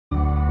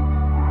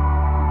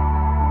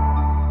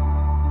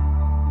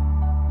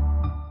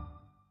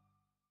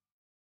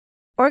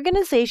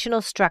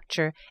Organizational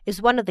structure is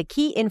one of the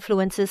key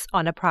influences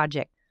on a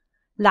project.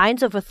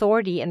 Lines of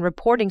authority and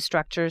reporting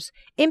structures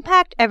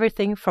impact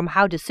everything from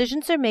how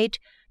decisions are made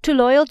to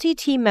loyalty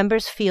team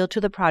members feel to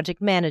the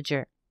project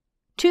manager.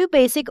 Two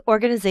basic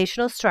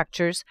organizational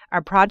structures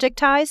are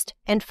projectized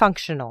and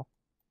functional.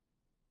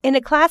 In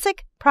a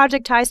classic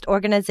projectized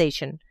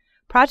organization,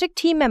 project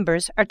team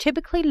members are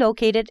typically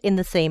located in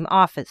the same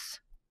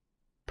office.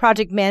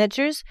 Project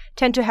managers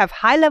tend to have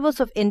high levels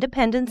of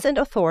independence and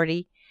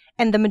authority,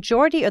 and the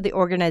majority of the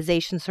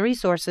organization's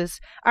resources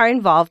are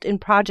involved in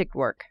project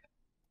work.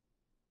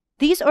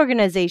 These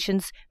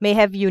organizations may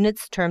have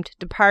units termed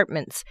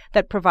departments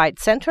that provide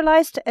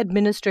centralized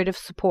administrative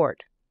support.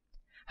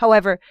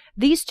 However,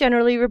 these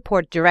generally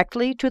report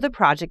directly to the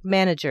project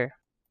manager.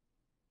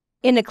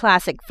 In a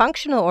classic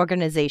functional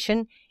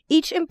organization,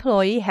 each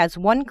employee has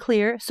one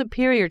clear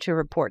superior to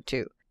report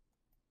to.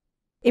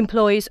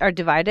 Employees are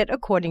divided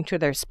according to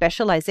their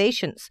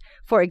specializations,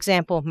 for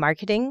example,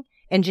 marketing,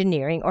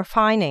 engineering, or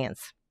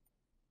finance.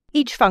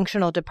 Each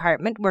functional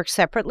department works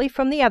separately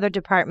from the other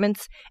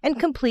departments and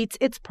completes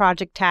its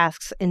project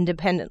tasks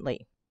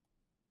independently.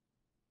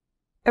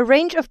 A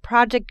range of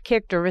project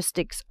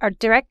characteristics are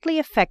directly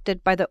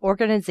affected by the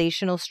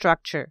organizational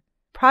structure.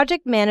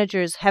 Project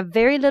managers have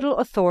very little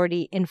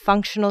authority in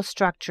functional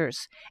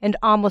structures and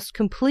almost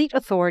complete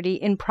authority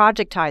in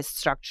projectized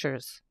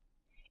structures.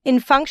 In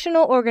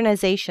functional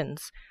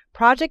organizations,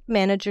 project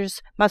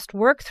managers must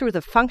work through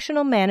the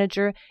functional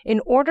manager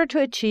in order to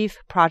achieve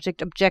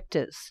project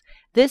objectives.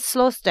 This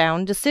slows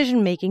down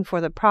decision-making for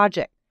the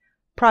project.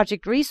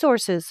 Project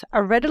resources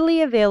are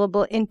readily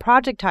available in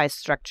projectized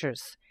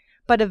structures,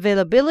 but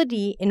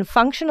availability in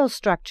functional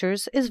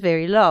structures is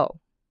very low.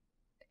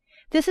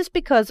 This is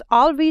because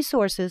all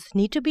resources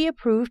need to be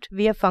approved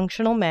via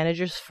functional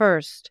managers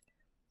first.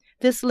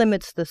 This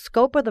limits the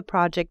scope of the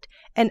project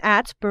and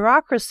adds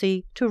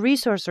bureaucracy to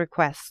resource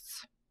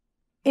requests.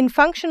 In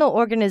functional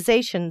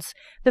organizations,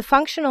 the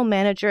functional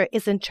manager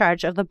is in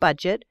charge of the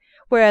budget,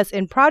 whereas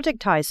in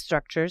projectized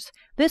structures,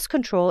 this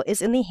control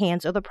is in the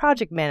hands of the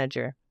project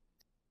manager.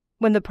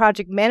 When the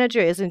project manager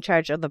is in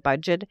charge of the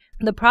budget,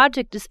 the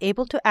project is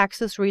able to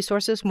access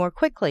resources more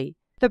quickly.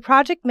 The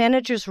project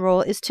manager's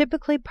role is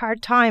typically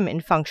part-time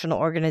in functional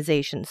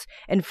organizations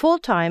and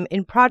full-time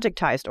in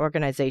projectized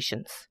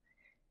organizations.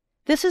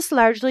 This is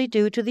largely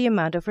due to the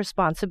amount of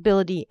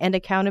responsibility and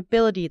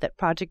accountability that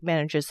project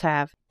managers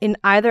have in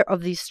either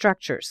of these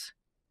structures.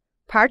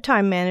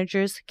 Part-time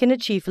managers can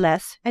achieve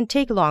less and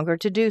take longer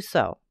to do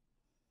so.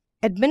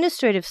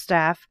 Administrative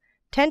staff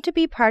tend to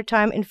be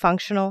part-time in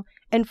functional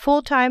and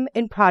full-time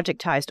in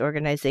projectized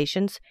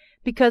organizations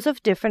because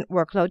of different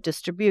workload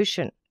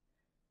distribution.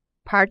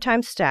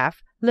 Part-time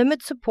staff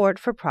limit support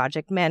for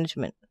project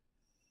management.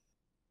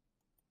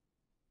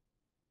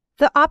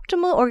 The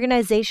optimal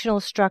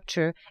organizational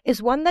structure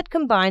is one that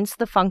combines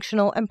the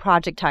functional and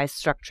projectized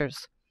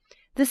structures.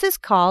 This is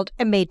called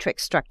a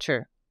matrix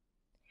structure.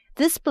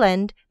 This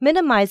blend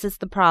minimizes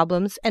the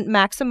problems and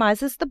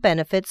maximizes the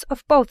benefits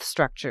of both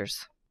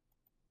structures.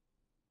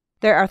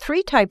 There are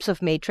three types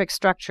of matrix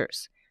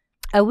structures.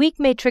 A weak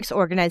matrix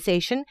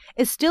organization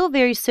is still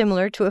very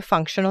similar to a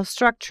functional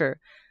structure,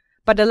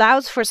 but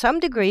allows for some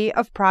degree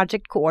of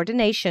project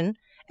coordination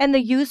and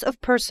the use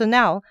of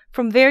personnel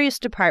from various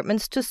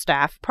departments to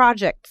staff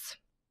projects.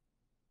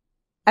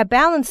 A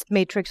balanced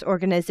matrix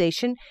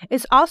organization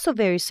is also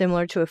very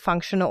similar to a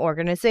functional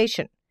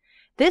organization.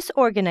 This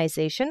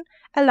organization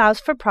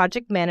allows for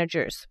project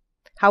managers.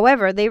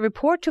 However, they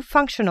report to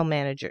functional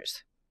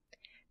managers.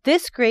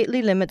 This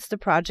greatly limits the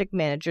project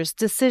manager's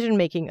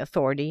decision-making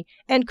authority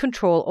and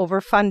control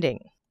over funding.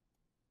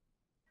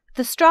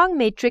 The strong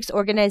matrix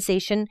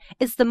organization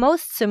is the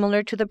most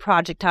similar to the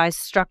projectized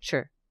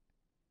structure.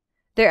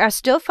 There are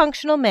still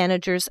functional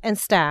managers and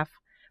staff,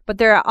 but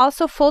there are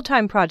also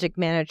full-time project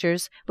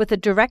managers with a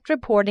direct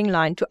reporting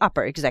line to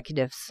upper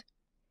executives.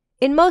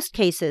 In most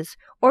cases,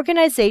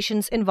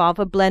 organizations involve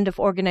a blend of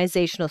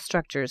organizational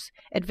structures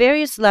at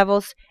various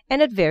levels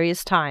and at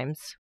various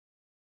times.